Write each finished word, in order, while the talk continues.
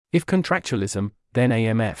If Contractualism, then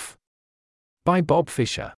AMF. By Bob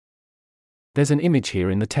Fischer. There's an image here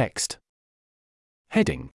in the text.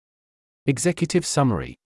 Heading: Executive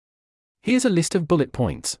Summary. Here's a list of bullet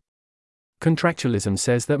points. Contractualism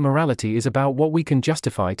says that morality is about what we can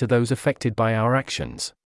justify to those affected by our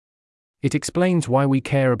actions. It explains why we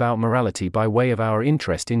care about morality by way of our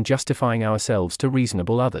interest in justifying ourselves to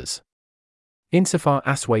reasonable others. Insofar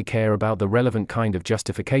as we care about the relevant kind of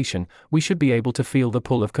justification, we should be able to feel the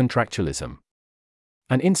pull of contractualism.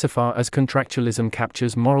 And insofar as contractualism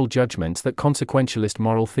captures moral judgments that consequentialist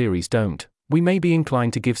moral theories don't, we may be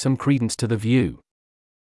inclined to give some credence to the view.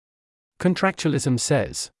 Contractualism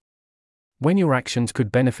says, when your actions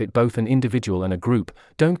could benefit both an individual and a group,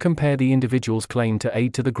 don't compare the individual's claim to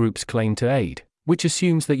aid to the group's claim to aid, which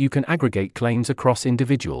assumes that you can aggregate claims across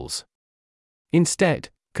individuals. Instead,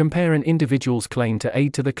 compare an individual's claim to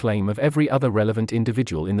aid to the claim of every other relevant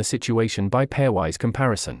individual in the situation by pairwise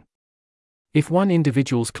comparison. If one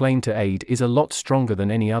individual's claim to aid is a lot stronger than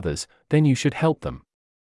any others, then you should help them.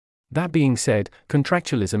 That being said,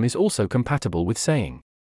 contractualism is also compatible with saying,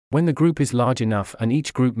 when the group is large enough and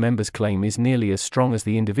each group member's claim is nearly as strong as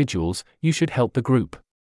the individual's, you should help the group.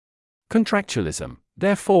 Contractualism,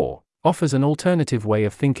 therefore, offers an alternative way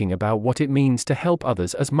of thinking about what it means to help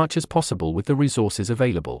others as much as possible with the resources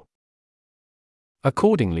available.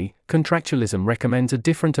 Accordingly, contractualism recommends a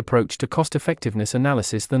different approach to cost-effectiveness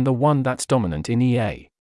analysis than the one that's dominant in EA.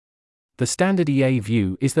 The standard EA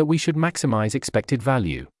view is that we should maximize expected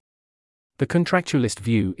value. The contractualist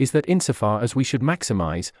view is that insofar as we should be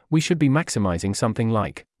maximizing something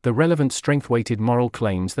like the relevant strength-weighted moral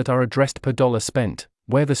claims that are addressed per dollar spent,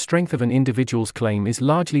 where the strength of an individual's claim is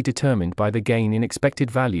largely determined by the gain in expected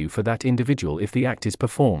value for that individual if the act is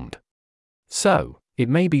performed. So, it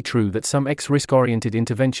may be true that some risk-oriented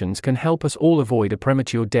interventions can help us all avoid a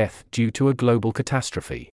premature death due to a global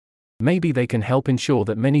catastrophe. Maybe they can help ensure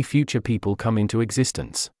that many future people come into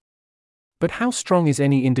existence. But how strong is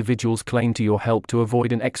any individual's claim to your help to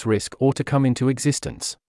avoid an risk or to come into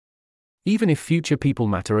existence? Even if future people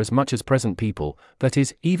matter as much as present people, that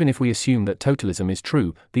is, even if we assume that totalism is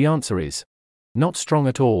true, the answer is not strong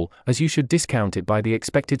at all, as you should discount it by the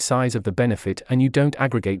expected size of the benefit and you don't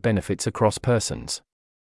aggregate benefits across persons.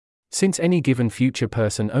 Since any given future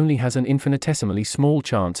person only has an infinitesimally small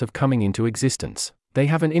chance of coming into existence, they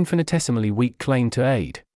have an infinitesimally weak claim to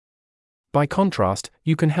aid. By contrast,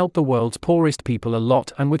 you can help the world's poorest people a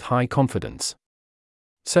lot and with high confidence.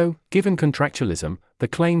 So, given contractualism, the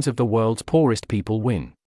claims of the world's poorest people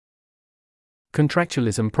win.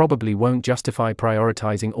 Contractualism probably won't justify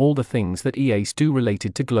prioritizing all the things that EAs do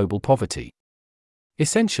related to global poverty.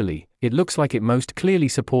 Essentially, it looks like it most clearly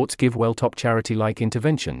supports give-well-top charity-like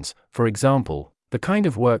interventions, for example, the kind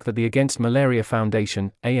of work that the Against Malaria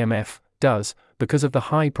Foundation, AMF, does, because of the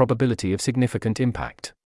high probability of significant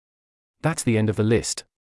impact. That's the end of the list.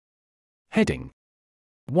 Heading: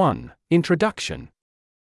 1. Introduction.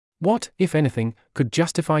 What, if anything, could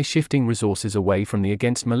justify shifting resources away from the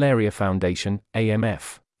Against Malaria Foundation,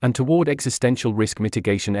 AMF, and toward existential risk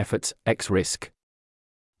mitigation efforts, risk?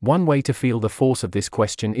 One way to feel the force of this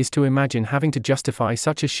question is to imagine having to justify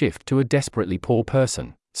such a shift to a desperately poor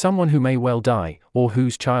person, someone who may well die, or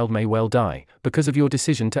whose child may well die, because of your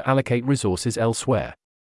decision to allocate resources elsewhere.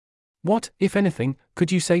 What, if anything,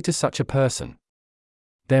 could you say to such a person?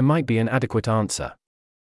 There might be an adequate answer.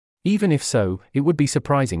 Even if so, it would be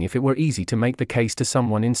surprising if it were easy to make the case to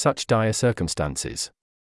someone in such dire circumstances.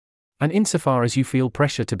 And insofar as you feel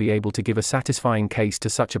pressure to be able to give a satisfying case to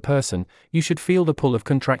such a person, you should feel the pull of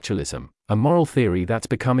contractualism, a moral theory that's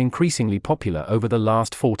become increasingly popular over the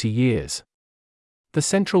last 40 years. The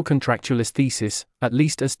central contractualist thesis, at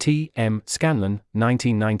least as T. M. Scanlon,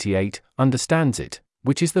 1998, understands it,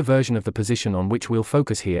 which is the version of the position on which we'll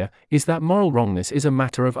focus here, is that moral wrongness is a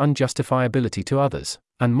matter of unjustifiability to others,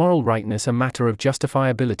 and moral rightness a matter of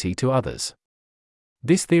justifiability to others.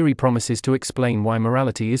 This theory promises to explain why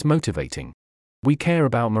morality is motivating. We care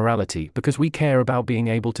about morality because we care about being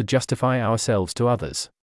able to justify ourselves to others.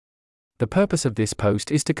 The purpose of this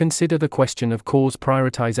post is to consider the question of cause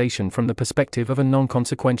prioritization from the perspective of a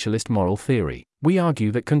non-consequentialist moral theory. We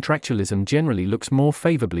argue that contractualism generally looks more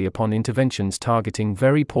favorably upon interventions targeting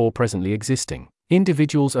very poor presently existing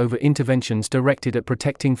individuals over interventions directed at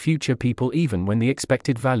protecting future people even when the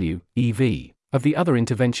expected value, EV, of the other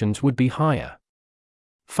interventions would be higher.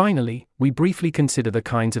 Finally, we briefly consider the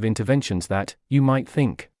kinds of interventions that, you might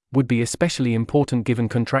think, would be especially important given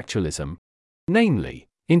contractualism, namely,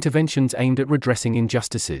 interventions aimed at redressing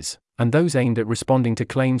injustices, and those aimed at responding to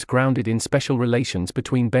claims grounded in special relations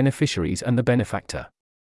between beneficiaries and the benefactor.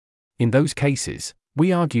 In those cases,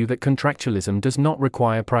 We argue that contractualism does not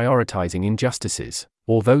require prioritizing injustices,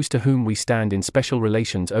 or those to whom we stand in special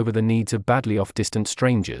relations over the needs of badly off distant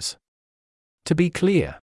strangers. To be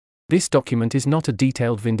clear, this document is not a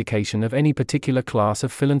detailed vindication of any particular class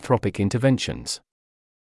of philanthropic interventions.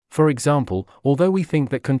 For example, although we think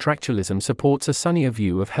that contractualism supports a sunnier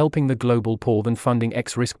view of helping the global poor than funding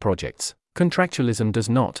X-risk projects, contractualism does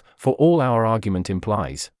not, for all our argument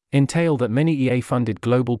implies, entail that many EA-funded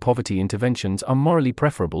global poverty interventions are morally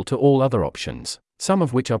preferable to all other options, some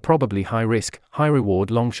of which are probably high-risk, high-reward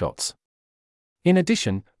longshots. In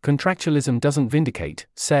addition, contractualism doesn't vindicate,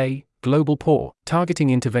 say, global poor, targeting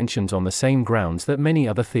interventions on the same grounds that many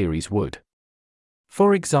other theories would.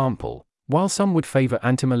 For example, while some would favor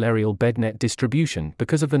antimalarial bed net distribution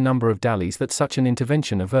because of the number of DALIs that such an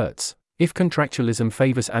intervention averts, if contractualism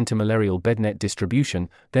favors antimalarial bed net distribution,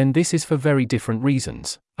 then this is for very different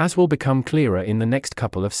reasons, as will become clearer in the next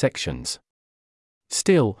couple of sections.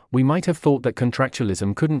 Still, we might have thought that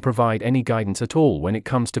contractualism couldn't provide any guidance at all when it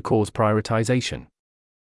comes to cause prioritization.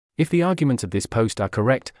 If the arguments of this post are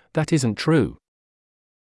correct, that isn't true.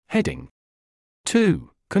 Heading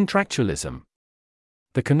 2. Contractualism.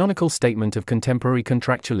 The canonical statement of contemporary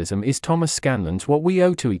contractualism is Thomas Scanlon's What We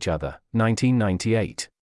Owe to Each Other, 1998.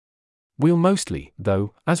 We'll mostly,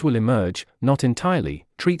 though, as will emerge, not entirely,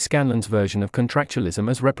 treat Scanlon's version of contractualism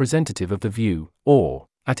as representative of the view, or,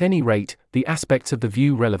 at any rate, the aspects of the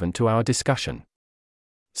view relevant to our discussion.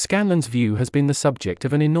 Scanlon's view has been the subject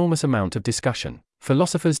of an enormous amount of discussion.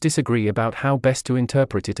 Philosophers disagree about how best to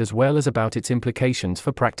interpret it as well as about its implications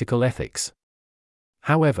for practical ethics.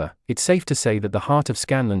 However, it's safe to say that the heart of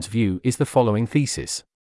Scanlon's view is the following thesis.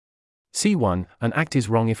 C1. An act is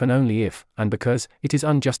wrong if and only if, and because, it is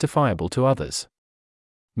unjustifiable to others.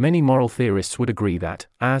 Many moral theorists would agree that,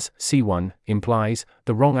 as C1 implies,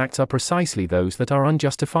 the wrong acts are precisely those that are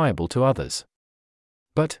unjustifiable to others.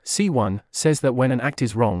 But C1 says that when an act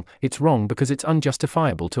is wrong, it's wrong because it's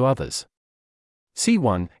unjustifiable to others.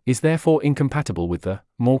 C1 is therefore incompatible with the,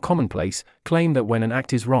 more commonplace, claim that when an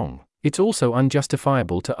act is wrong, it's also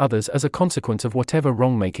unjustifiable to others as a consequence of whatever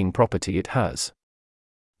wrong-making property it has.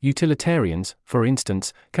 Utilitarians, for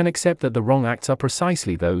instance, can accept that the wrong acts are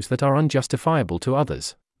precisely those that are unjustifiable to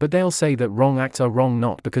others, but they'll say that wrong acts are wrong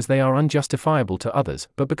not because they are unjustifiable to others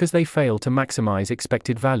but because they fail to maximize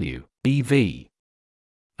expected value, EV.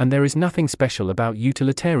 And there is nothing special about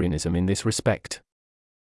utilitarianism in this respect.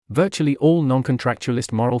 Virtually all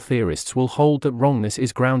non-contractualist moral theorists will hold that wrongness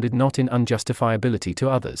is grounded not in unjustifiability to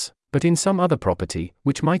others, but in some other property,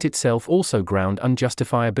 which might itself also ground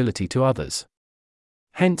unjustifiability to others.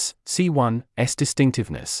 Hence, C1's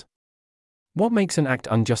distinctiveness. What makes an act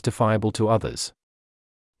unjustifiable to others?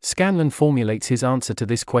 Scanlon formulates his answer to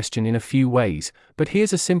this question in a few ways, but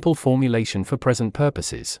here's a simple formulation for present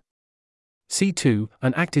purposes. C2,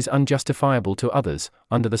 an act is unjustifiable to others,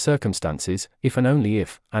 under the circumstances, if and only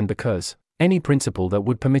if, and because, any principle that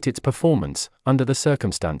would permit its performance, under the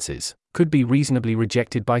circumstances, could be reasonably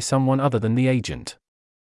rejected by someone other than the agent.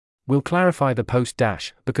 We'll clarify the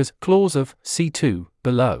post-dash, because, clause of, C2,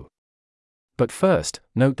 below. But first,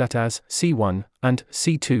 note that as C1 and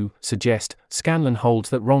C2 suggest, Scanlon holds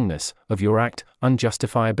that wrongness, of your act,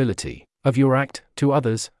 unjustifiability, of your act, to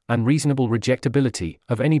others, and reasonable rejectability,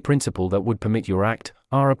 of any principle that would permit your act,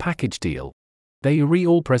 are a package deal. They are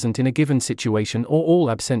all present in a given situation or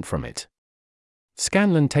all absent from it.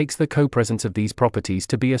 Scanlon takes the co-presence of these properties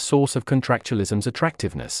to be a source of contractualism's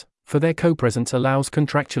attractiveness, for their co-presence allows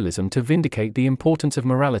contractualism to vindicate the importance of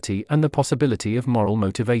morality and the possibility of moral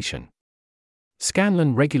motivation.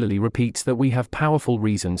 Scanlon regularly repeats that we have powerful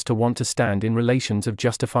reasons to want to stand in relations of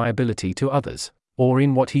justifiability to others, or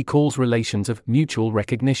in what he calls relations of mutual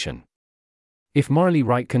recognition. If morally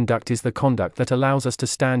right conduct is the conduct that allows us to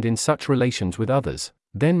stand in such relations with others,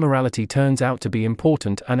 then morality turns out to be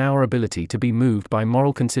important and our ability to be moved by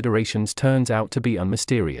moral considerations turns out to be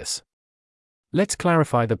unmysterious. Let's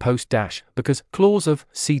clarify the post-dash, because, clause of,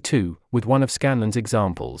 C2, with one of Scanlon's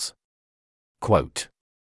examples. Quote.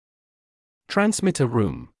 Transmitter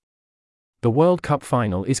room. The World Cup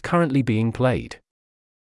final is currently being played.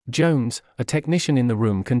 Jones, a technician in the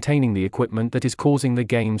room containing the equipment that is causing the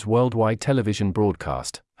game's worldwide television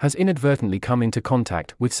broadcast, has inadvertently come into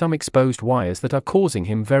contact with some exposed wires that are causing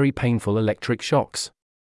him very painful electric shocks.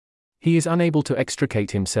 He is unable to extricate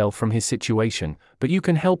himself from his situation, but you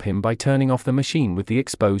can help him by turning off the machine with the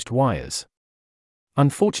exposed wires.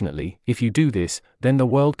 Unfortunately, if you do this, then the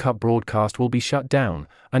World Cup broadcast will be shut down,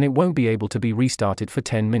 and it won't be able to be restarted for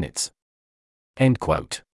 10 minutes. End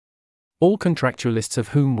quote. All contractualists of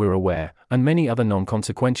whom we're aware, and many other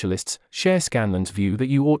non-consequentialists, share Scanlon's view that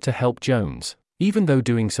you ought to help Jones, even though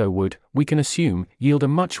doing so would, we can assume, yield a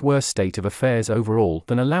much worse state of affairs overall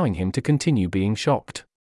than allowing him to continue being shocked.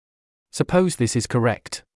 Suppose this is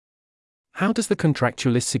correct. How does the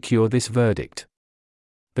contractualist secure this verdict?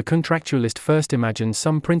 The contractualist first imagines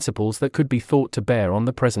some principles that could be thought to bear on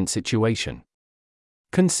the present situation.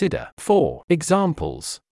 Consider 4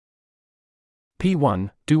 examples. P1.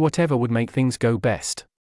 Do whatever would make things go best.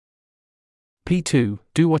 P2.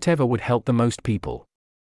 Do whatever would help the most people.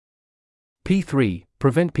 P3.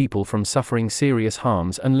 Prevent people from suffering serious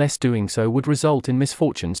harms unless doing so would result in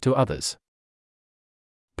misfortunes to others.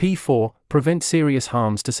 P4. Prevent serious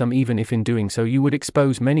harms to some even if in doing so you would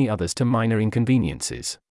expose many others to minor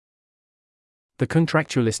inconveniences. The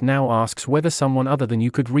contractualist now asks whether someone other than you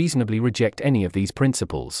could reasonably reject any of these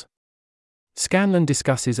principles. Scanlon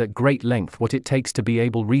discusses at great length what it takes to be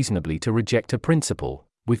able reasonably to reject a principle,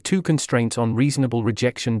 with 2 constraints on reasonable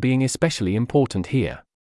rejection being especially important here.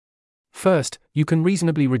 First, you can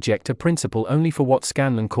reasonably reject a principle only for what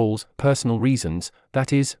Scanlon calls personal reasons,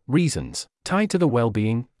 that is, reasons tied to the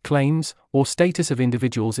well-being, claims, or status of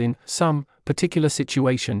individuals in some particular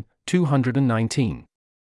situation. 219.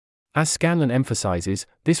 As Scanlon emphasizes,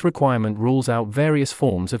 this requirement rules out various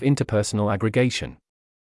forms of interpersonal aggregation.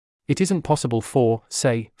 It isn't possible for,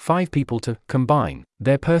 say, 5 people to combine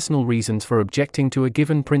their personal reasons for objecting to a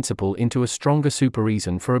given principle into a stronger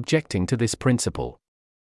superreason for objecting to this principle.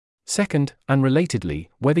 Second, and relatedly,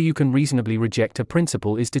 whether you can reasonably reject a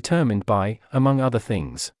principle is determined by, among other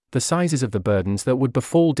things, the sizes of the burdens that would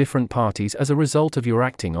befall different parties as a result of your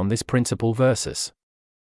acting on this principle versus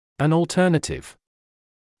an alternative.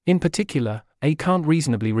 In particular, A can't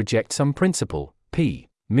reasonably reject some principle, P,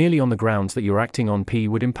 merely on the grounds that your acting on P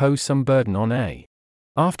would impose some burden on A.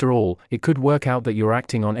 After all, it could work out that your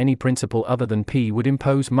acting on any principle other than P would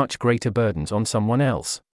impose much greater burdens on someone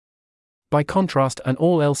else. By contrast, and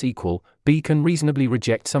all else equal, B can reasonably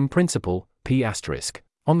reject some principle, P*,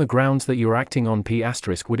 on the grounds that your acting on P**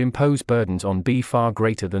 would impose burdens on B far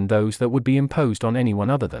greater than those that would be imposed on anyone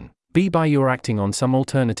other than B by your acting on some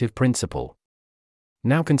alternative principle.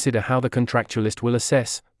 Now consider how the contractualist will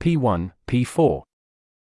assess P1, P4.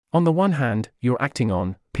 On the one hand, your acting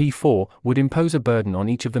on P4 would impose a burden on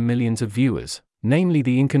each of the millions of viewers, namely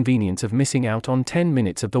the inconvenience of missing out on 10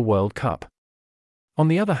 minutes of the World Cup. On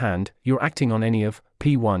the other hand, your acting on any of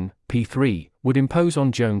P1, P3 would impose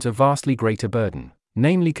on Jones a vastly greater burden,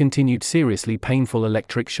 namely continued seriously painful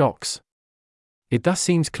electric shocks. It thus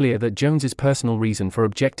seems clear that Jones's personal reason for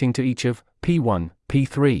objecting to each of P1,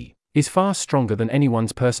 P3 is far stronger than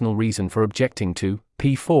anyone's personal reason for objecting to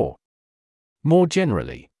P4. More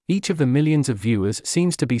generally, each of the millions of viewers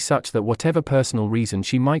seems to be such that whatever personal reason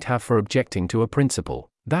she might have for objecting to a principle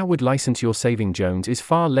that would license your saving Jones is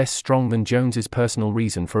far less strong than Jones's personal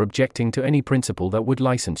reason for objecting to any principle that would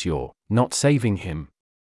license your not saving him.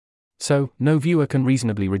 So, no viewer can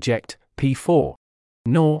reasonably reject P4.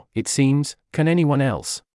 Nor, it seems, can anyone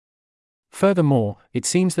else. Furthermore, it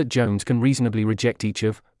seems that Jones can reasonably reject each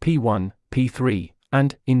of P1, P3,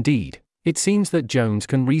 and, indeed, it seems that Jones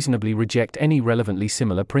can reasonably reject any relevantly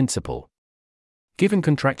similar principle. Given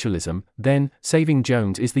contractualism, then, saving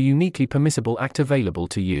Jones is the uniquely permissible act available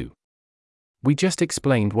to you. We just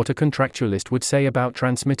explained what a contractualist would say about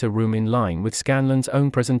transmitter room in line with Scanlon's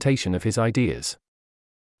own presentation of his ideas.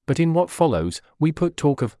 But in what follows, we put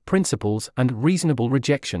talk of principles and reasonable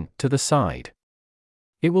rejection to the side.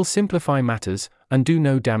 It will simplify matters, and do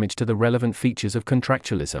no damage to the relevant features of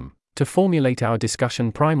contractualism, to formulate our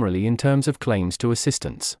discussion primarily in terms of claims to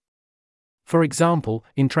assistance. For example,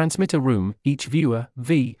 in transmitter room, each viewer,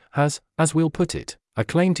 V, has, as we'll put it, a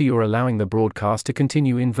claim to your allowing the broadcast to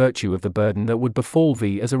continue in virtue of the burden that would befall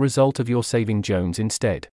V as a result of your saving Jones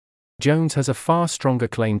instead. Jones has a far stronger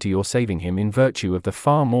claim to your saving him in virtue of the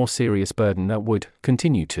far more serious burden that would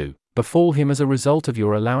continue to befall him as a result of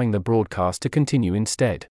your allowing the broadcast to continue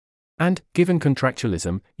instead. And, given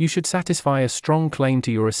contractualism, you should satisfy a strong claim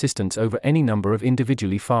to your assistance over any number of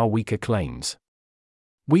individually far weaker claims.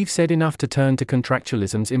 We've said enough to turn to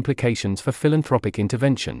contractualism's implications for philanthropic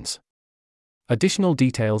interventions. Additional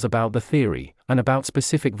details about the theory, and about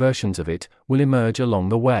specific versions of it, will emerge along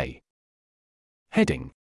the way.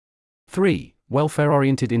 Heading 3.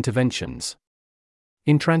 Welfare-oriented interventions.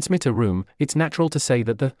 In transmitter room, it's natural to say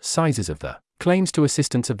that the sizes of the claims to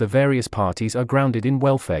assistance of the various parties are grounded in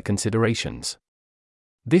welfare considerations.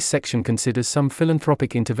 This section considers some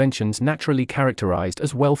philanthropic interventions naturally characterized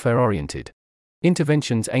as welfare-oriented.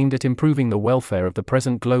 Interventions aimed at improving the welfare of the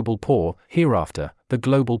present global poor, hereafter, the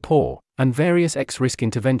global poor, and various X-risk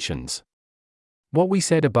interventions. What we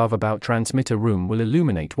said above about transmitter room will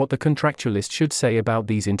illuminate what the contractualist should say about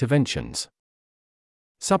these interventions.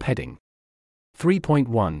 Subheading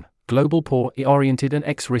 3.1 Global Poor-oriented and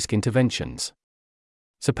X-risk interventions.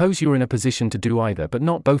 Suppose you're in a position to do either but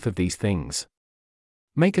not both of these things.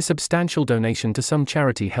 Make a substantial donation to some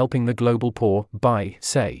charity helping the global poor by,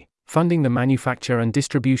 say, funding the manufacture and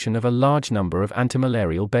distribution of a large number of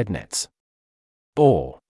antimalarial bed nets.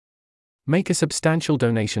 Or make a substantial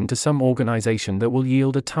donation to some organization that will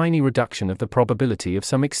yield a tiny reduction of the probability of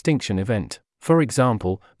some extinction event, for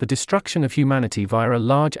example, the destruction of humanity via a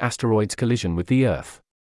large asteroid's collision with the Earth.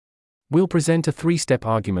 We'll present a three-step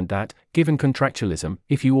argument that, given contractualism,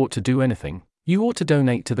 if you ought to do anything, you ought to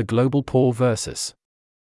donate to the global poor versus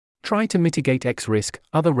try to mitigate X risk,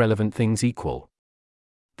 other relevant things equal.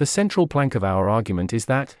 The central plank of our argument is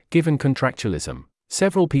that, given contractualism,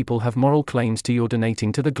 several people have moral claims to your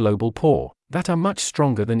donating to the global poor, that are much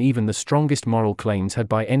stronger than even the strongest moral claims had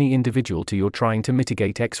by any individual to your trying to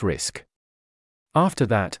mitigate X risk. After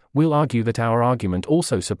that, we'll argue that our argument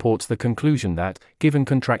also supports the conclusion that, given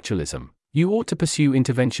contractualism, you ought to pursue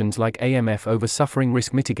interventions like AMF over suffering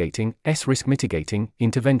risk mitigating, risk mitigating,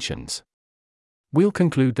 interventions. We'll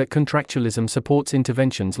conclude that contractualism supports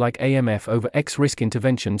interventions like AMF over X risk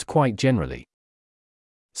interventions quite generally.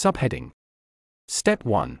 Subheading. Step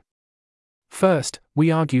 1. First,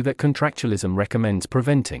 we argue that contractualism recommends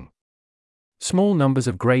preventing small numbers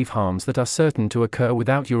of grave harms that are certain to occur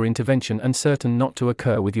without your intervention and certain not to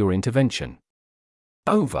occur with your intervention,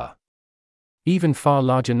 over even far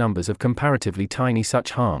larger numbers of comparatively tiny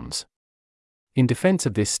such harms. In defense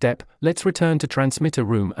of this step, let's return to transmitter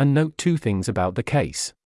room and note two things about the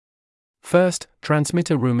case. First,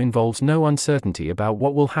 transmitter room involves no uncertainty about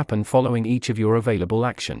what will happen following each of your available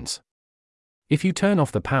actions. If you turn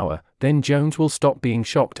off the power, then Jones will stop being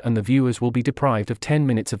shocked and the viewers will be deprived of 10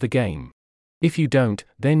 minutes of the game. If you don't,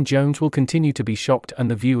 then Jones will continue to be shocked and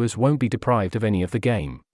the viewers won't be deprived of any of the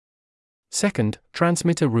game. Second,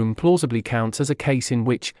 transmitter room plausibly counts as a case in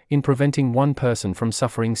which, in preventing one person from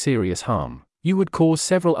suffering serious harm, you would cause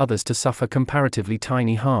several others to suffer comparatively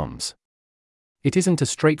tiny harms. It isn't a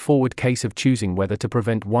straightforward case of choosing whether to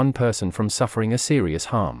prevent one person from suffering a serious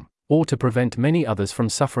harm, or to prevent many others from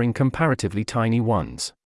suffering comparatively tiny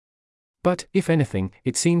ones. But, if anything,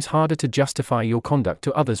 it seems harder to justify your conduct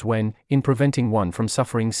to others when, in preventing one from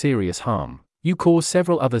suffering serious harm, you cause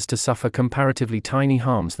several others to suffer comparatively tiny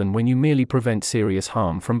harms than when you merely prevent serious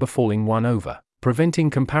harm from befalling one over preventing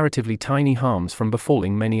comparatively tiny harms from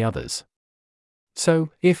befalling many others. So,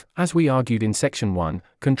 if, as we argued in Section 1,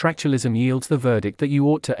 contractualism yields the verdict that you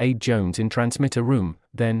ought to aid Jones in transmitter room,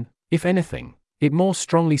 then, if anything, it more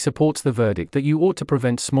strongly supports the verdict that you ought to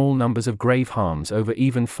prevent small numbers of grave harms over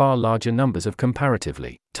even far larger numbers of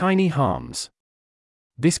comparatively tiny harms.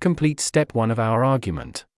 This completes step 1 of our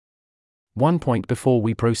argument. One point before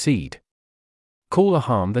we proceed. Call a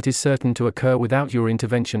harm that is certain to occur without your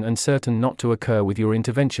intervention and certain not to occur with your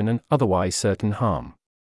intervention an otherwise certain harm.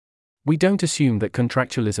 We don't assume that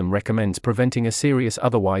contractualism recommends preventing a serious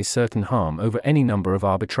otherwise certain harm over any number of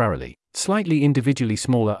arbitrarily, slightly individually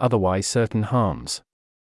smaller otherwise certain harms.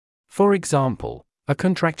 For example, a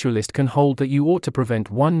contractualist can hold that you ought to prevent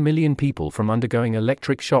 1 million people from undergoing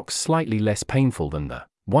electric shocks slightly less painful than the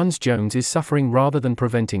ones Jones is suffering rather than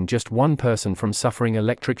preventing just one person from suffering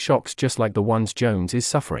electric shocks just like the ones Jones is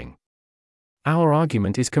suffering. Our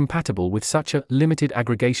argument is compatible with such a limited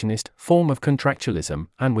aggregationist form of contractualism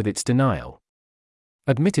and with its denial.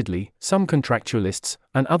 Admittedly, some contractualists,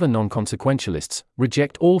 and other non-consequentialists,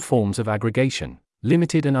 reject all forms of aggregation,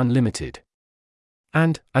 limited and unlimited.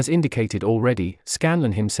 And, as indicated already,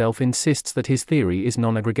 Scanlon himself insists that his theory is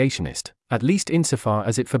non-aggregationist, at least insofar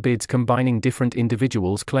as it forbids combining different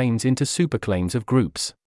individuals' claims into superclaims of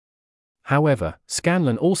groups. However,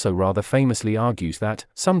 Scanlon also rather famously argues that,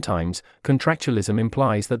 sometimes, contractualism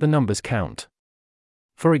implies that the numbers count.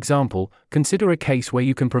 For example, consider a case where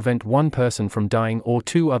you can prevent one person from dying or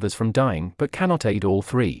two others from dying but cannot aid all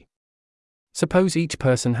three. Suppose each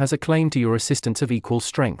person has a claim to your assistance of equal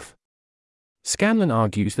strength. Scanlon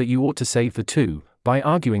argues that you ought to save the two, by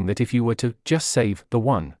arguing that if you were to just save the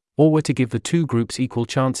one, or were to give the two groups equal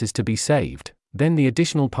chances to be saved, then the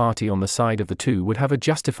additional party on the side of the two would have a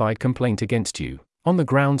justified complaint against you, on the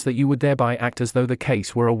grounds that you would thereby act as though the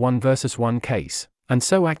case were a 1 versus 1 case, and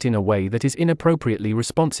so act in a way that is inappropriately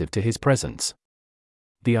responsive to his presence.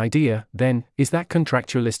 The idea, then, is that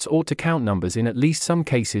contractualists ought to count numbers in at least some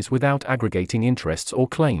cases without aggregating interests or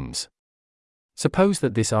claims. Suppose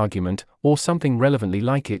that this argument, or something relevantly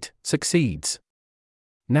like it, succeeds.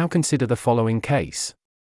 Now consider the following case.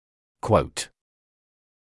 Quote.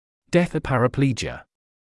 Death or paraplegia.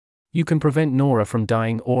 You can prevent Nora from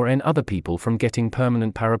dying or any other people from getting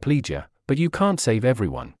permanent paraplegia, but you can't save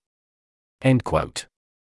everyone. End quote.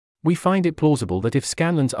 We find it plausible that if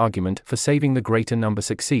Scanlon's argument for saving the greater number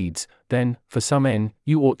succeeds, then, for some n,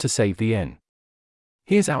 you ought to save the n.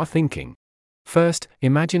 Here's our thinking. First,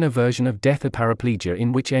 imagine a version of death or paraplegia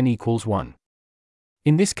in which n equals 1.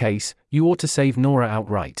 In this case, you ought to save Nora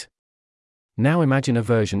outright. Now imagine a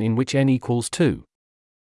version in which n equals 2.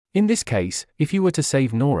 In this case, if you were to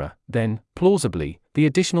save Nora, then, plausibly, the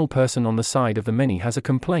additional person on the side of the many has a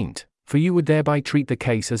complaint, for you would thereby treat the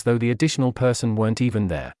case as though the additional person weren't even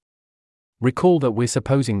there. Recall that we're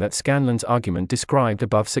supposing that Scanlon's argument described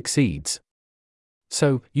above succeeds.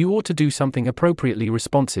 So, you ought to do something appropriately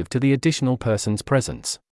responsive to the additional person's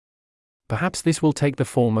presence. Perhaps this will take the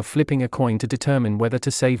form of flipping a coin to determine whether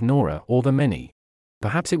to save Nora or the many.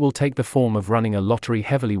 Perhaps it will take the form of running a lottery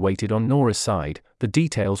heavily weighted on Nora's side. The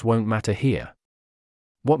details won't matter here.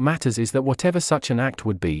 What matters is that whatever such an act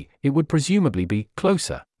would be, it would presumably be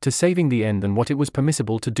closer to saving the n than what it was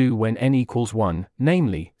permissible to do when n equals 1,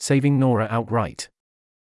 namely, saving Nora outright.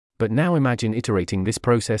 But now imagine iterating this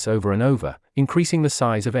process over and over, increasing the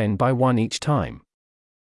size of n by 1 each time.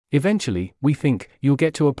 Eventually, we think, you'll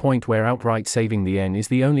get to a point where outright saving the n is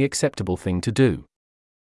the only acceptable thing to do.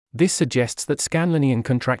 This suggests that Scanlonian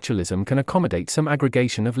contractualism can accommodate some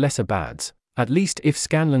aggregation of lesser bads, at least if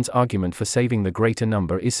Scanlon's argument for saving the greater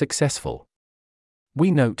number is successful.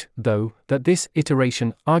 We note, though, that this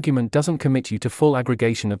iteration argument doesn't commit you to full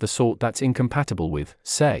aggregation of the sort that's incompatible with,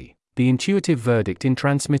 say, the intuitive verdict in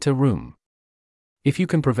Transmitter Room. If you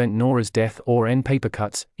can prevent Nora's death or n paper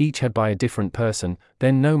cuts, each had by a different person,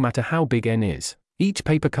 then no matter how big n is, each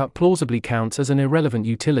paper cut plausibly counts as an irrelevant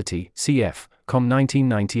utility, cf. Com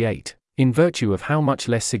 1998, in virtue of how much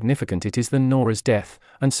less significant it is than Nora's death,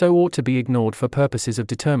 and so ought to be ignored for purposes of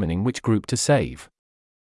determining which group to save.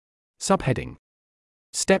 Subheading.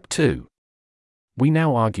 Step 2. We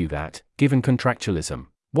now argue that, given contractualism,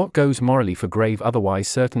 what goes morally for grave otherwise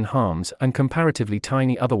certain harms and comparatively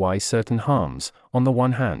tiny otherwise certain harms, on the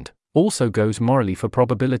one hand, also goes morally for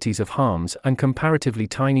probabilities of harms and comparatively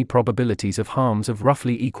tiny probabilities of harms of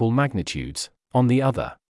roughly equal magnitudes, on the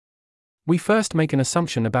other. We first make an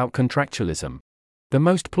assumption about contractualism. The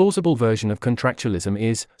most plausible version of contractualism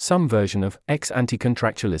is some version of ex-ante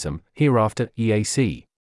contractualism, hereafter EAC.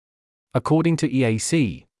 According to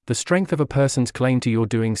EAC, the strength of a person's claim to your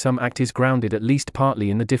doing some act is grounded at least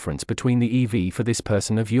partly in the difference between the EV for this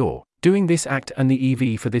person of your doing this act and the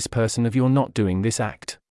EV for this person of your not doing this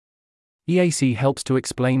act. EAC helps to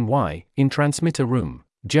explain why, in Transmitter Room,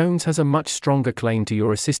 Jones has a much stronger claim to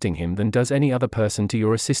your assisting him than does any other person to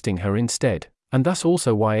your assisting her instead, and thus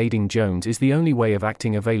also why aiding Jones is the only way of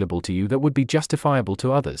acting available to you that would be justifiable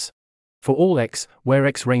to others. For all x, where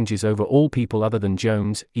x ranges over all people other than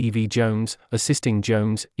Jones, EV Jones, assisting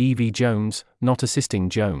Jones, EV Jones, not assisting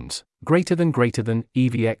Jones, greater than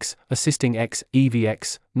EVX, assisting x,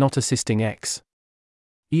 EVX, not assisting x.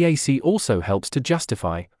 EAC also helps to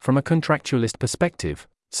justify, from a contractualist perspective,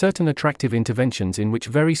 certain attractive interventions in which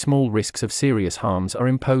very small risks of serious harms are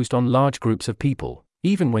imposed on large groups of people,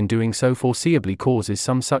 even when doing so foreseeably causes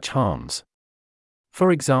some such harms. For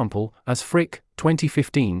example, as Frick,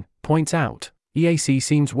 2015, points out, EAC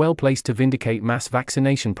seems well placed to vindicate mass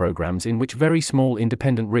vaccination programs in which very small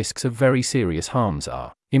independent risks of very serious harms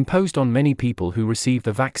are imposed on many people who receive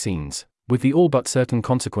the vaccines, with the all but certain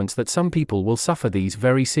consequence that some people will suffer these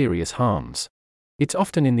very serious harms. It's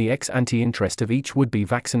often in the ex-ante interest of each would-be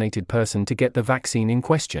vaccinated person to get the vaccine in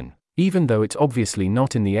question, even though it's obviously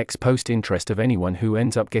not in the ex-post interest of anyone who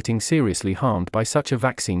ends up getting seriously harmed by such a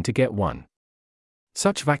vaccine to get one.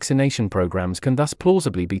 Such vaccination programs can thus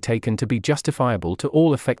plausibly be taken to be justifiable to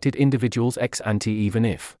all affected individuals ex-ante even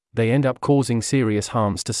if they end up causing serious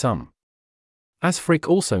harms to some. As Frick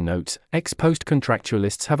also notes, ex-post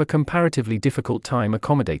contractualists have a comparatively difficult time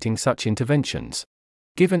accommodating such interventions.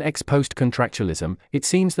 Given ex-post contractualism, it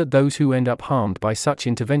seems that those who end up harmed by such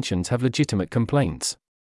interventions have legitimate complaints.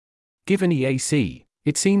 Given EAC,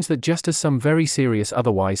 it seems that just as some very serious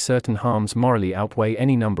otherwise certain harms morally outweigh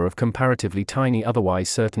any number of comparatively tiny otherwise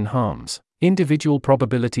certain harms, individual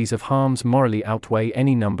probabilities of harms morally outweigh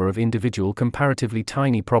any number of individual comparatively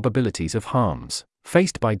tiny probabilities of harms,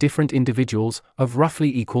 faced by different individuals, of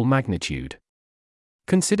roughly equal magnitude.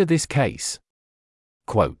 Consider this case.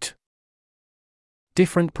 Quote.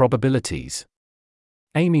 Different probabilities.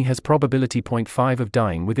 Amy has probability 0.5 of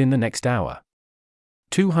dying within the next hour.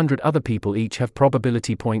 200 other people each have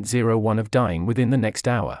probability 0.01 of dying within the next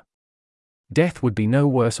hour. Death would be no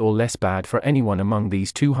worse or less bad for anyone among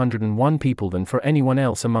these 201 people than for anyone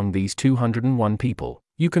else among these 201 people.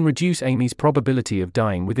 You can reduce Amy's probability of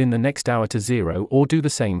dying within the next hour to 0 or do the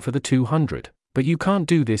same for the 200, but you can't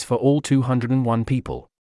do this for all 201 people.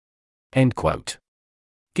 End quote.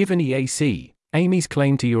 Given EAC, Amy's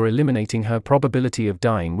claim to your eliminating her probability of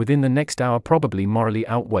dying within the next hour probably morally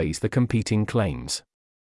outweighs the competing claims.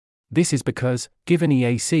 This is because, given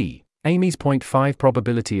EAC, Amy's 0.5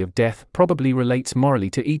 probability of death probably relates morally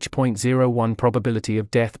to each 0.01 probability of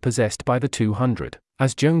death possessed by the 200,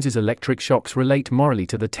 as Jones's electric shocks relate morally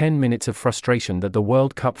to the 10 minutes of frustration that the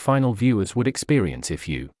World Cup final viewers would experience if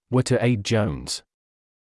you were to aid Jones.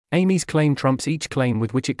 Amy's claim trumps each claim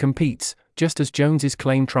with which it competes, just as Jones's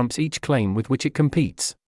claim trumps each claim with which it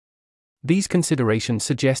competes. These considerations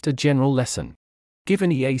suggest a general lesson. Given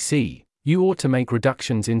EAC, you ought to make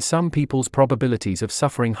reductions in some people's probabilities of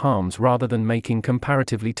suffering harms rather than making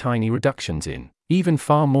comparatively tiny reductions in even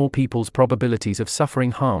far more people's probabilities of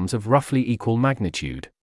suffering harms of roughly equal magnitude.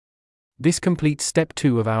 This completes step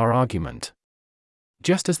 2 of our argument.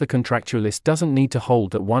 Just as the contractualist doesn't need to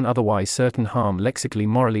hold that one otherwise certain harm lexically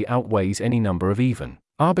morally outweighs any number of even,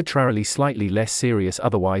 arbitrarily slightly less serious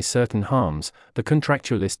otherwise certain harms, the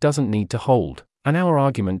contractualist doesn't need to hold, and our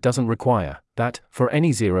argument doesn't require, that, for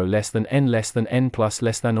any 0 less than n plus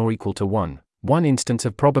less than or equal to 1 instance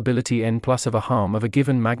of probability n plus of a harm of a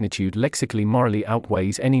given magnitude lexically morally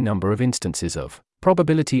outweighs any number of instances of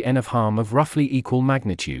probability n of harm of roughly equal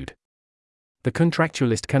magnitude. The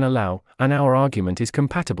contractualist can allow, and our argument is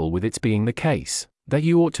compatible with its being the case, that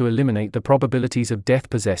you ought to eliminate the probabilities of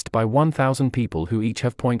death possessed by 1,000 people who each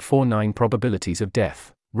have 0.49 probabilities of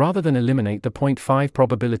death, rather than eliminate the 0.5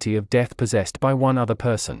 probability of death possessed by one other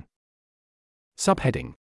person.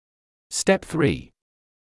 Subheading. Step 3.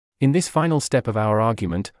 In this final step of our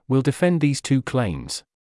argument, we'll defend these two claims.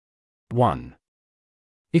 1.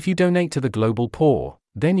 If you donate to the global poor,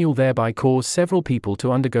 then you'll thereby cause several people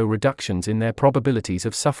to undergo reductions in their probabilities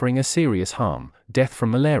of suffering a serious harm, death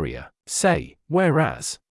from malaria, say,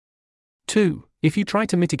 whereas 2. If you try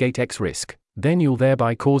to mitigate X risk, then you'll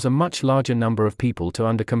thereby cause a much larger number of people to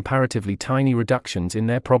under comparatively tiny reductions in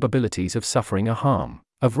their probabilities of suffering a harm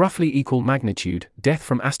of roughly equal magnitude, death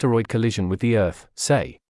from asteroid collision with the Earth,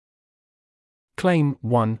 say. Claim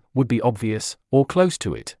 1 would be obvious, or close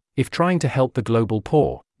to it, if trying to help the global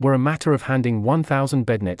poor were a matter of handing 1,000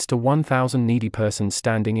 bednets to 1,000 needy persons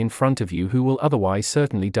standing in front of you who will otherwise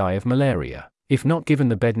certainly die of malaria, if not given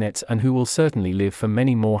the bednets, and who will certainly live for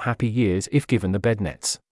many more happy years if given the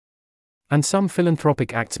bednets. And some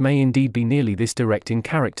philanthropic acts may indeed be nearly this direct in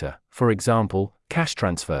character, for example, cash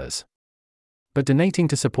transfers. But donating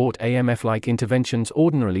to support AMF-like interventions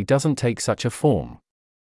ordinarily doesn't take such a form.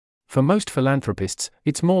 For most philanthropists,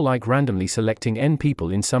 it's more like randomly selecting n people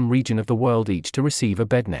in some region of the world each to receive a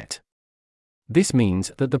bednet. This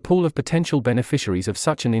means that the pool of potential beneficiaries of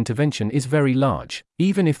such an intervention is very large,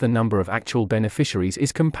 even if the number of actual beneficiaries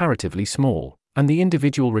is comparatively small, and the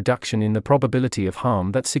individual reduction in the probability of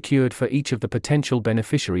harm that's secured for each of the potential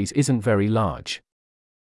beneficiaries isn't very large.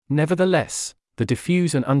 Nevertheless, the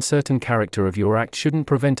diffuse and uncertain character of your act shouldn't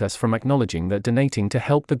prevent us from acknowledging that donating to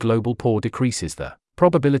help the global poor decreases the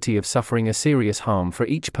probability of suffering a serious harm for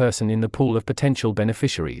each person in the pool of potential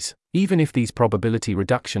beneficiaries, even if these probability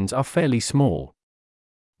reductions are fairly small.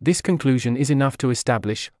 This conclusion is enough to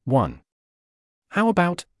establish 1. How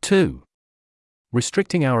about 2?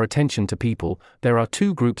 Restricting our attention to people, there are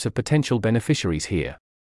two groups of potential beneficiaries here: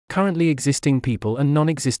 currently existing people and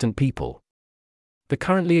non-existent people. The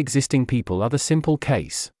currently existing people are the simple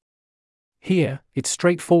case. Here, it's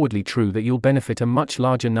straightforwardly true that you'll benefit a much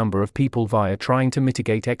larger number of people via trying to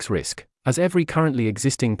mitigate X risk, as every currently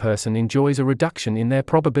existing person enjoys a reduction in their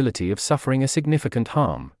probability of suffering a significant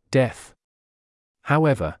harm, death.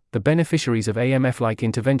 However, the beneficiaries of AMF-like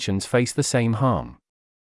interventions face the same harm.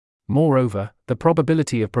 Moreover, the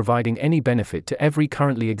probability of providing any benefit to every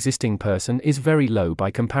currently existing person is very low by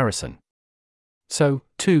comparison. So,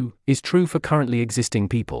 2 is true for currently existing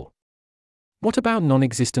people. What about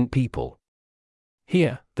non-existent people?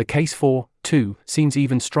 Here, the case for 2 seems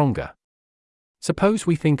even stronger. Suppose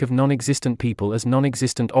we think of non-existent people as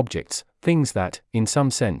non-existent objects, things that, in some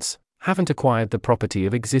sense, haven't acquired the property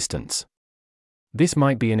of existence. This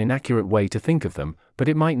might be an inaccurate way to think of them, but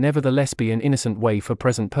it might nevertheless be an innocent way for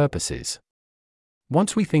present purposes.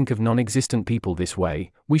 Once we think of non-existent people this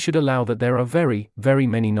way, we should allow that there are very, very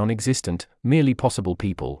many non-existent, merely possible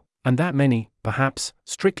people, and that many, perhaps,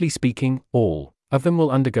 strictly speaking, all of them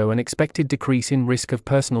will undergo an expected decrease in risk of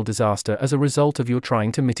personal disaster as a result of your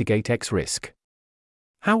trying to mitigate X risk.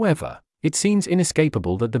 However, it seems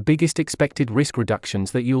inescapable that the biggest expected risk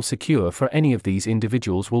reductions that you'll secure for any of these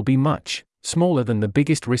individuals will be much smaller than the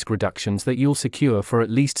biggest risk reductions that you'll secure for at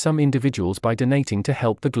least some individuals by donating to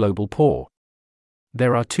help the global poor.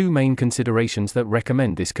 There are two main considerations that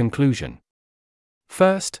recommend this conclusion.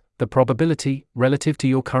 First, the probability, relative to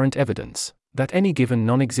your current evidence, that any given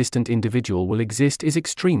non-existent individual will exist is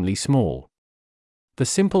extremely small. The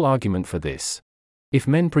simple argument for this: if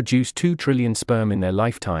men produce 2 trillion sperm in their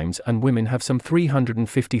lifetimes and women have some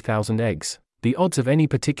 350,000 eggs, the odds of any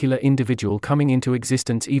particular individual coming into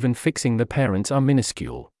existence even fixing the parents are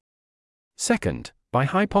minuscule. Second, by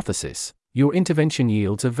hypothesis, your intervention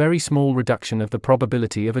yields a very small reduction of the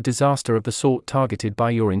probability of a disaster of the sort targeted by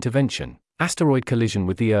your intervention, asteroid collision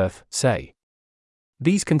with the Earth, say.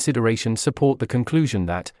 These considerations support the conclusion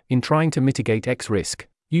that, in trying to mitigate X risk,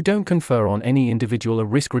 you don't confer on any individual a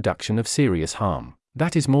risk reduction of serious harm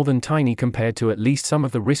that is more than tiny compared to at least some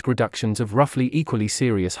of the risk reductions of roughly equally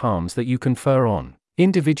serious harms that you confer on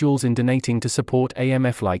individuals in donating to support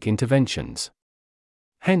AMF-like interventions.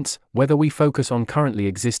 Hence, whether we focus on currently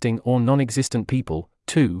existing or non-existent people,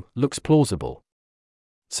 too, looks plausible.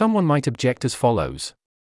 Someone might object as follows.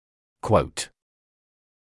 Quote,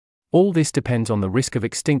 all this depends on the risk of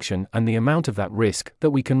extinction and the amount of that risk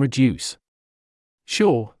that we can reduce.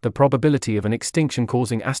 Sure, the probability of an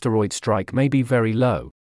extinction-causing asteroid strike may be very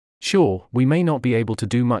low. Sure, we may not be able to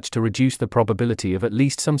do much to reduce the probability of at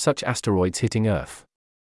least some such asteroids hitting Earth.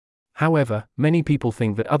 However, many people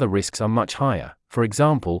think that other risks are much higher, for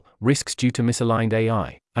example, risks due to misaligned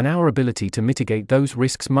AI, and our ability to mitigate those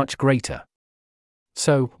risks much greater.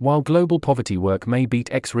 So, while global poverty work may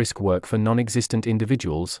beat X-risk work for non-existent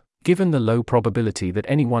individuals, given the low probability that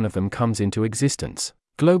any one of them comes into existence,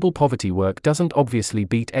 global poverty work doesn't obviously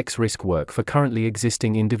beat X-risk work for currently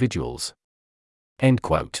existing individuals. End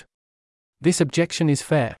quote. This objection is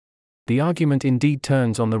fair. The argument indeed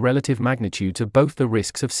turns on the relative magnitudes of both the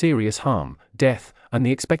risks of serious harm, death, and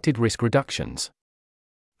the expected risk reductions.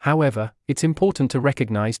 However, it's important to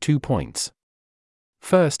recognize 2 points.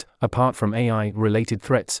 First, apart from AI-related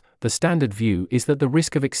threats, the standard view is that the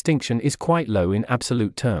risk of extinction is quite low in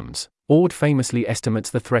absolute terms. Ord famously estimates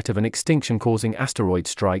the threat of an extinction-causing asteroid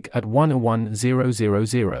strike at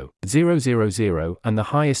 101,000,000 and the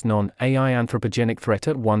highest non-AI anthropogenic threat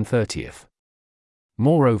at 1/30th.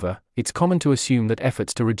 Moreover, it's common to assume that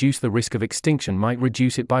efforts to reduce the risk of extinction might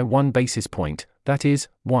reduce it by 1 basis point, that is,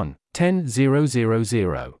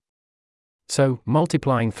 1/10,000. So,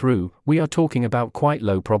 multiplying through, we are talking about quite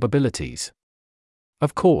low probabilities.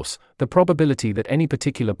 Of course, the probability that any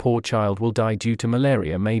particular poor child will die due to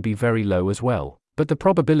malaria may be very low as well, but the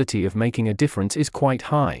probability of making a difference is quite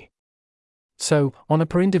high. So, on a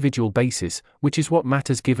per-individual basis, which is what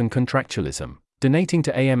matters given contractualism, donating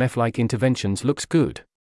to AMF-like interventions looks good.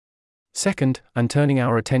 Second, and turning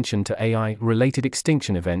our attention to AI-related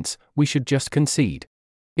extinction events, we should just concede.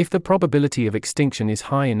 If the probability of extinction is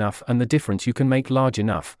high enough and the difference you can make large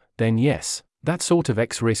enough, then yes, that sort of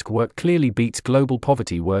X-risk work clearly beats global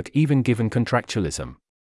poverty work even given contractualism.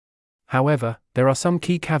 However, there are some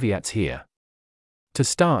key caveats here. To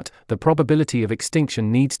start, the probability of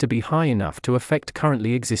extinction needs to be high enough to affect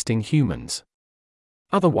currently existing humans.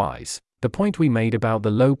 Otherwise, the point we made about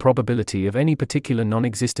the low probability of any particular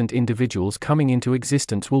non-existent individuals coming into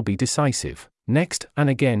existence will be decisive. Next, and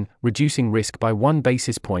again, reducing risk by 1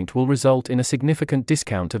 basis point will result in a significant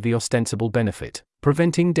discount of the ostensible benefit,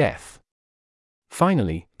 preventing death.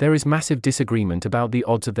 Finally, there is massive disagreement about the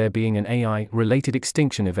odds of there being an AI-related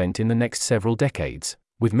extinction event in the next several decades,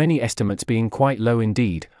 with many estimates being quite low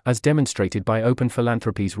indeed, as demonstrated by Open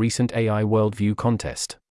Philanthropy's recent AI Worldview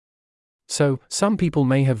contest. So, some people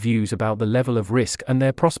may have views about the level of risk and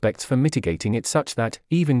their prospects for mitigating it such that,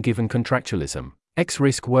 even given contractualism,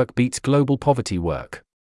 X-risk work beats global poverty work.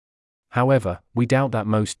 However, we doubt that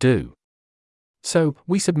most do. So,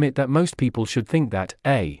 we submit that most people should think that,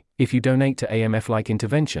 A, if you donate to AMF-like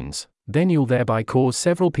interventions, then you'll thereby cause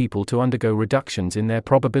several people to undergo reductions in their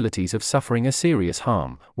probabilities of suffering a serious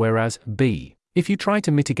harm, whereas, B, if you try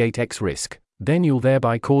to mitigate X risk, then you'll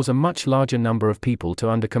thereby cause a much larger number of people to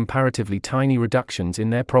undergo comparatively tiny reductions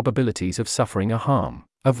in their probabilities of suffering a harm,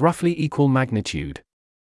 of roughly equal magnitude.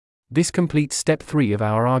 This completes step 3 of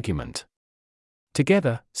our argument.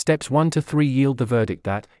 Together, steps 1 to 3 yield the verdict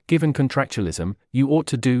that, given contractualism, you ought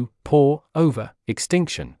to do, pour, over,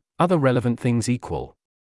 extinction, other relevant things equal.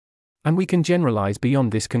 And we can generalize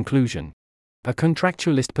beyond this conclusion. A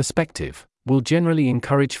contractualist perspective will generally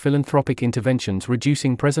encourage philanthropic interventions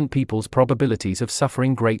reducing present people's probabilities of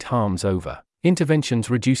suffering great harms over interventions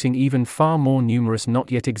reducing even far more numerous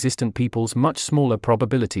not yet existent people's much smaller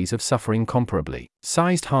probabilities of suffering comparably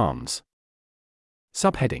sized harms.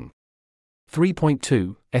 Subheading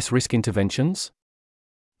 3.2 S-risk interventions.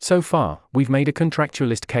 So far, we've made a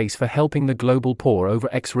contractualist case for helping the global poor over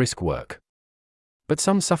X-risk work. But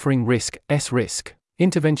some suffering risk, S-risk,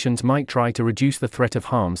 interventions might try to reduce the threat of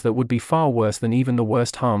harms that would be far worse than even the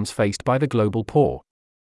worst harms faced by the global poor.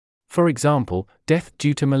 For example, death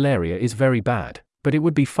due to malaria is very bad, but it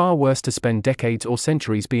would be far worse to spend decades or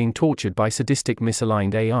centuries being tortured by sadistic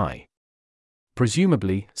misaligned AI.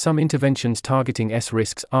 Presumably, some interventions targeting S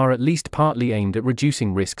risks are at least partly aimed at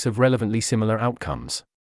reducing risks of relevantly similar outcomes.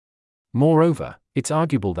 Moreover, it's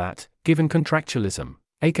arguable that, given contractualism,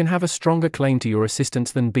 A can have a stronger claim to your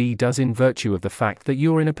assistance than B does in virtue of the fact that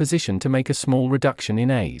you're in a position to make a small reduction in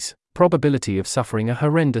A's probability of suffering a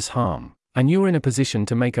horrendous harm, and you're in a position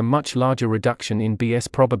to make a much larger reduction in B's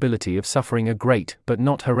probability of suffering a great but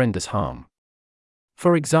not horrendous harm.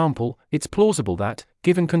 For example, it's plausible that,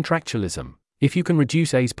 given contractualism, if you can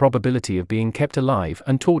reduce A's probability of being kept alive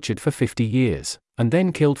and tortured for 50 years, and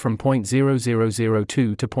then killed from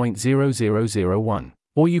 0.0002 to 0.0001,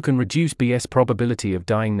 or you can reduce B's probability of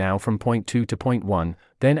dying now from 0.2 to 0.1,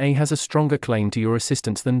 then A has a stronger claim to your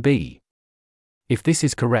assistance than B. If this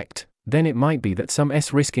is correct, then it might be that some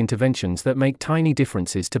S-risk interventions that make tiny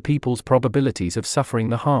differences to people's probabilities of suffering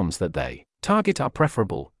the harms that they target are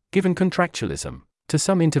preferable, given contractualism, to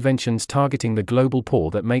some interventions targeting the global poor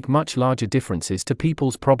that make much larger differences to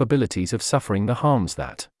people's probabilities of suffering the harms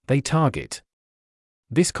that they target.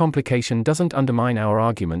 This complication doesn't undermine our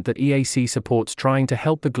argument that EAC supports trying to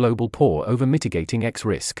help the global poor over mitigating X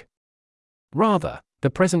risk. Rather, the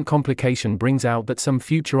present complication brings out that some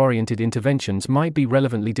future-oriented interventions might be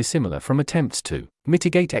relevantly dissimilar from attempts to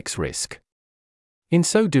mitigate X risk. In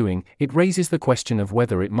so doing, it raises the question of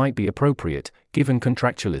whether it might be appropriate, given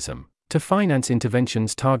contractualism, to finance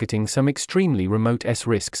interventions targeting some extremely remote S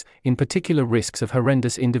risks, in particular risks of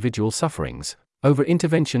horrendous individual sufferings, over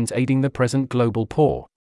interventions aiding the present global poor.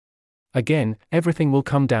 Again, everything will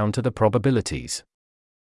come down to the probabilities.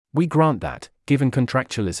 We grant that, given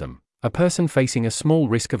contractualism, a person facing a small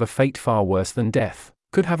risk of a fate far worse than death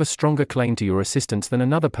could have a stronger claim to your assistance than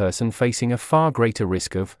another person facing a far greater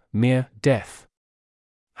risk of mere death.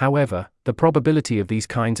 However, the probability of these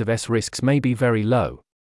kinds of S risks may be very low.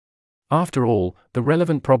 After all, the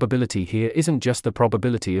relevant probability here isn't just the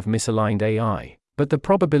probability of misaligned AI, but the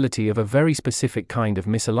probability of a very specific kind of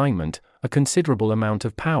misalignment, a considerable amount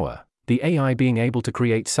of power, the AI being able to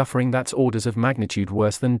create suffering that's orders of magnitude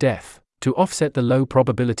worse than death, to offset the low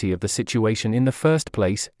probability of the situation in the first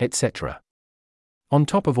place, etc. On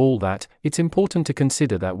top of all that, it's important to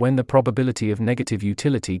consider that when the probability of negative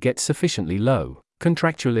utility gets sufficiently low,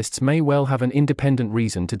 contractualists may well have an independent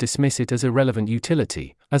reason to dismiss it as irrelevant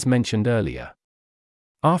utility, as mentioned earlier.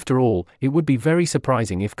 After all, it would be very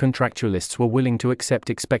surprising if contractualists were willing to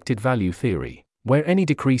accept expected value theory, where any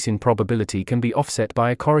decrease in probability can be offset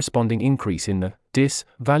by a corresponding increase in the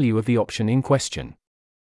value of the option in question.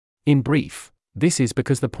 In brief, this is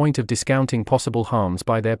because the point of discounting possible harms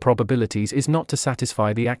by their probabilities is not to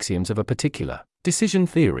satisfy the axioms of a particular decision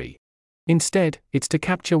theory. Instead, it's to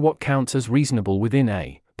capture what counts as reasonable within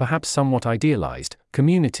a, perhaps somewhat idealized,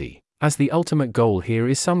 community, as the ultimate goal here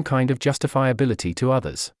is some kind of justifiability to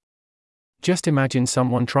others. Just imagine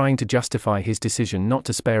someone trying to justify his decision not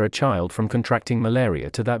to spare a child from contracting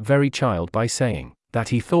malaria to that very child by saying that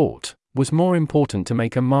he thought was more important to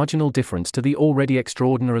make a marginal difference to the already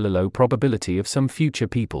extraordinarily low probability of some future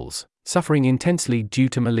peoples suffering intensely due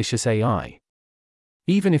to malicious AI.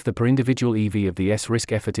 Even if the per individual EV of the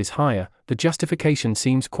S-risk effort is higher, the justification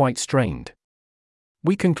seems quite strained.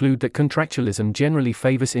 We conclude that contractualism generally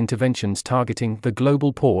favors interventions targeting the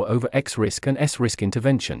global poor over X-risk and S-risk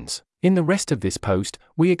interventions. In the rest of this post,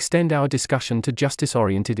 we extend our discussion to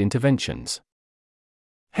justice-oriented interventions.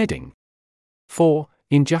 Heading 4.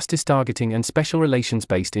 Injustice targeting and special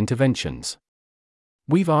relations-based interventions.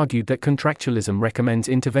 We've argued that contractualism recommends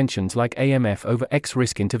interventions like AMF over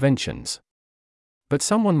X-risk interventions. But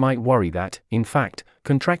someone might worry that, in fact,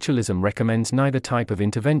 contractualism recommends neither type of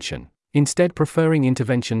intervention, instead preferring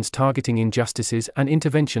interventions targeting injustices and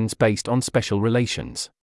interventions based on special relations.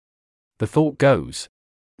 The thought goes,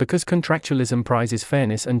 because contractualism prizes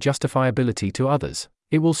fairness and justifiability to others,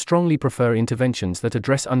 it will strongly prefer interventions that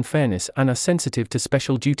address unfairness and are sensitive to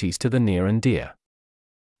special duties to the near and dear.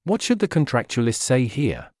 What should the contractualist say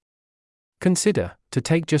here? Consider, to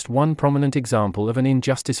take just one prominent example of an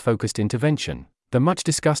injustice-focused intervention, the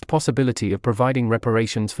much-discussed possibility of providing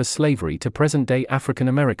reparations for slavery to present-day African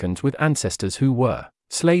Americans with ancestors who were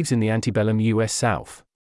slaves in the antebellum U.S. South.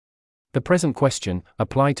 The present question,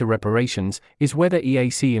 applied to reparations, is whether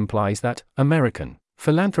EAC implies that American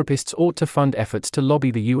philanthropists ought to fund efforts to lobby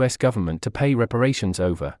the U.S. government to pay reparations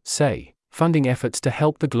over, say, funding efforts to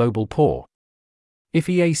help the global poor. If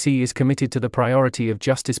EAC is committed to the priority of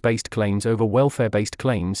justice-based claims over welfare-based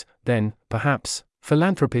claims, then, perhaps,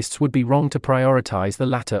 philanthropists would be wrong to prioritize the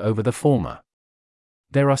latter over the former.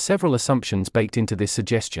 There are several assumptions baked into this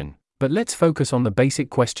suggestion, But let's focus on the basic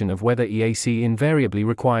question of whether EAC invariably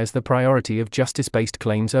requires the priority of justice-based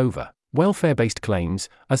claims over welfare-based claims,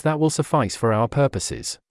 as that will suffice for our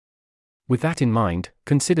purposes. With that in mind,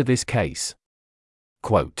 consider this case.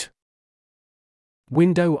 Quote: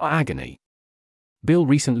 window or agony. Bill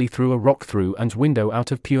recently threw a rock through Ann's window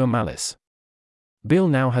out of pure malice. Bill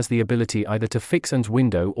now has the ability either to fix Ann's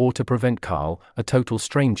window or to prevent Carl, a total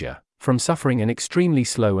stranger, from suffering an extremely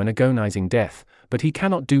slow and agonizing death, but he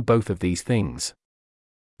cannot do both of these things.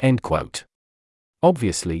 End quote.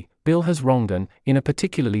 Obviously, Bill has wronged Ann in a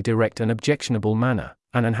particularly direct and objectionable manner,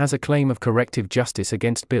 and Ann has a claim of corrective justice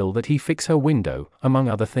against Bill that he fix her window, among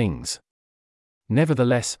other things.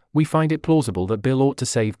 Nevertheless, we find it plausible that Bill ought to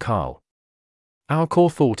save Carl. Our core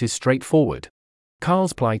thought is straightforward.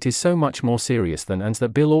 Carl's plight is so much more serious than Ann's that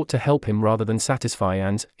Bill ought to help him rather than satisfy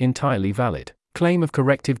Ann's entirely valid claim of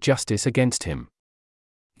corrective justice against him.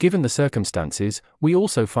 Given the circumstances, we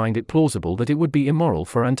also find it plausible that it would be immoral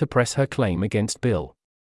for Ann to press her claim against Bill.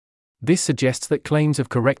 This suggests that claims of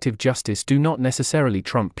corrective justice do not necessarily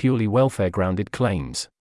trump purely welfare-grounded claims.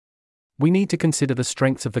 We need to consider the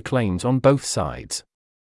strengths of the claims on both sides.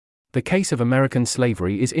 The case of American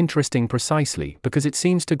slavery is interesting precisely because it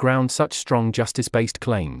seems to ground such strong justice-based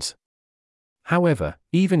claims. However,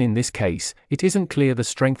 even in this case, it isn't clear the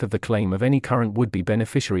strength of the claim of any current would-be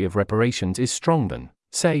beneficiary of reparations is strong than,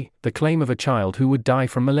 say, the claim of a child who would die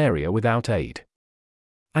from malaria without aid.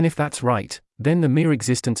 And if that's right, then the mere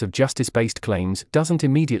existence of justice-based claims doesn't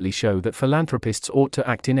immediately show that philanthropists ought to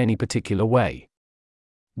act in any particular way.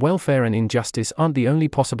 Welfare and injustice aren't the only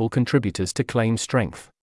possible contributors to claim strength.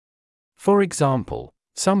 For example,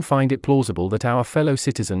 some find it plausible that our fellow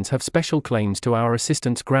citizens have special claims to our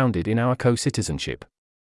assistance grounded in our co-citizenship.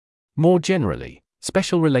 More generally,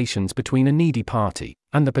 special relations between a needy party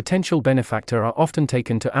and the potential benefactor are often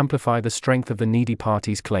taken to amplify the strength of the needy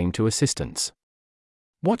party's claim to assistance.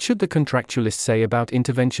 What should the contractualist say about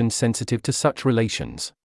interventions sensitive to such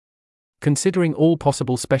relations? Considering all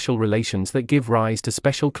possible special relations that give rise to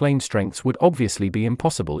special claim strengths would obviously be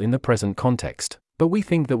impossible in the present context, but we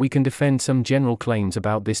think that we can defend some general claims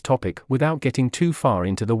about this topic without getting too far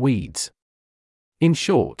into the weeds. In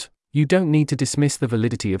short, you don't need to dismiss the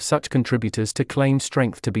validity of such contributors to claim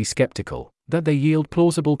strength to be skeptical that they yield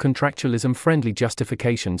plausible contractualism-friendly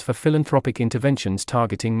justifications for philanthropic interventions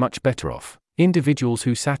targeting much better off individuals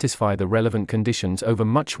who satisfy the relevant conditions over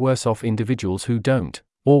much worse off individuals who don't,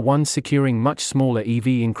 or ones securing much smaller EV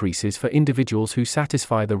increases for individuals who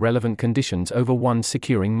satisfy the relevant conditions over ones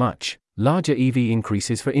securing much larger EV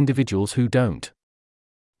increases for individuals who don't.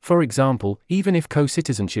 For example, even if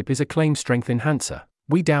co-citizenship is a claim strength enhancer,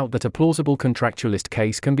 we doubt that a plausible contractualist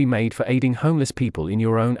case can be made for aiding homeless people in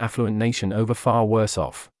your own affluent nation over far worse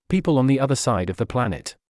off people on the other side of the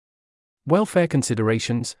planet. Welfare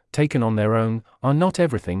considerations, taken on their own, are not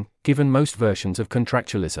everything, given most versions of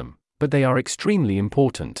contractualism, but they are extremely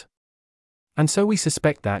important. And so we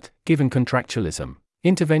suspect that, given contractualism,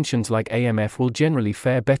 interventions like AMF will generally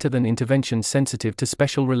fare better than interventions sensitive to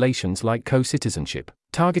special relations like co-citizenship,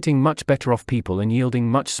 targeting much better off people and yielding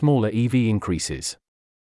much smaller EV increases.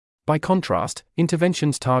 By contrast,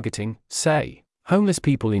 interventions targeting, say, homeless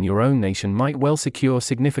people in your own nation might well secure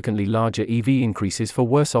significantly larger EV increases for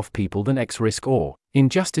worse-off people than X-risk or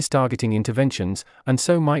injustice-targeting interventions, and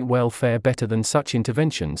so might well fare better than such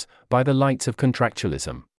interventions, by the lights of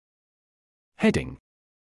contractualism. Heading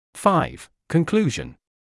 5. Conclusion.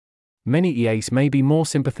 Many EAs may be more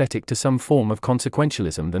sympathetic to some form of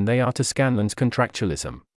consequentialism than they are to Scanlon's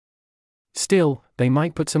contractualism. Still, they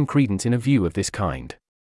might put some credence in a view of this kind.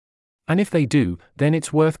 And if they do, then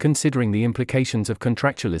it's worth considering the implications of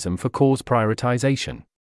contractualism for cause prioritization.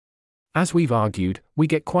 As we've argued, we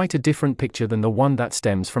get quite a different picture than the one that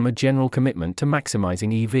stems from a general commitment to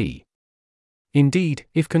maximizing EV. Indeed,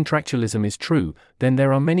 if contractualism is true, then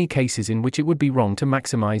there are many cases in which it would be wrong to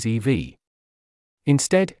maximize EV.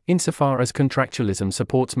 Instead, insofar as contractualism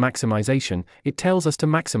supports maximization, it tells us to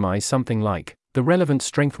maximize something like the relevant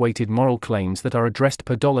strength-weighted moral claims that are addressed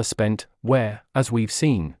per dollar spent, where, as we've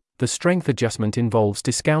seen, the strength adjustment involves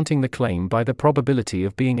discounting the claim by the probability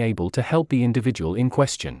of being able to help the individual in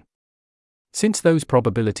question. Since those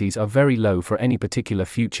probabilities are very low for any particular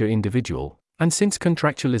future individual, and since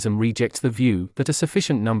contractualism rejects the view that a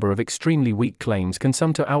sufficient number of extremely weak claims can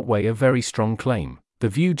sum to outweigh a very strong claim, the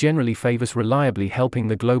view generally favors reliably helping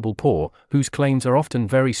the global poor, whose claims are often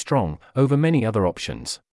very strong, over many other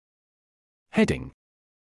options. Heading: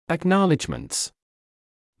 Acknowledgements.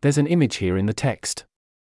 There's an image here in the text.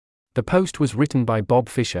 The post was written by Bob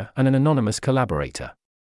Fischer and an anonymous collaborator.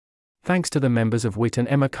 Thanks to the members of Whit and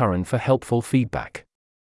Emma Curran for helpful feedback.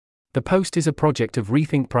 The post is a project of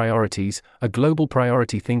Rethink Priorities, a global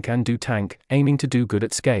priority think and do tank, aiming to do good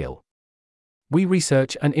at scale. We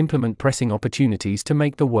research and implement pressing opportunities to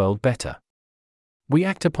make the world better. We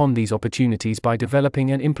act upon these opportunities by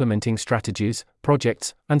developing and implementing strategies,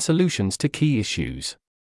 projects, and solutions to key issues.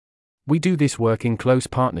 We do this work in close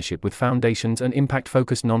partnership with foundations and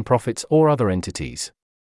impact-focused nonprofits or other entities.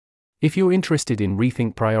 If you're interested in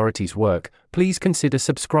Rethink Priorities work, please consider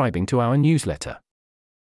subscribing to our newsletter.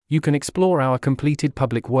 You can explore our completed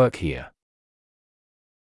public work here.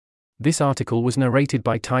 This article was narrated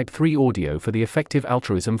by Type 3 Audio for the Effective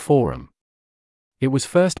Altruism Forum. It was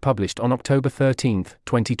first published on October 13,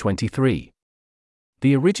 2023.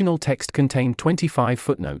 The original text contained 25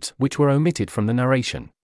 footnotes which were omitted from the narration.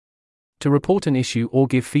 To report an issue or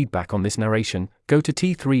give feedback on this narration, go to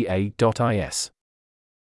t3a.is.